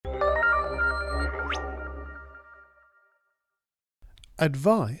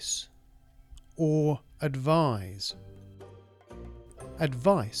Advice or advise.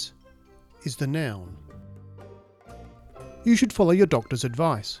 Advice is the noun. You should follow your doctor's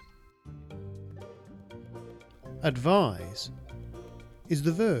advice. Advise is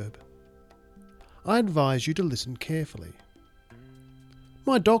the verb. I advise you to listen carefully.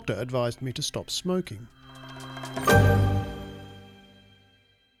 My doctor advised me to stop smoking.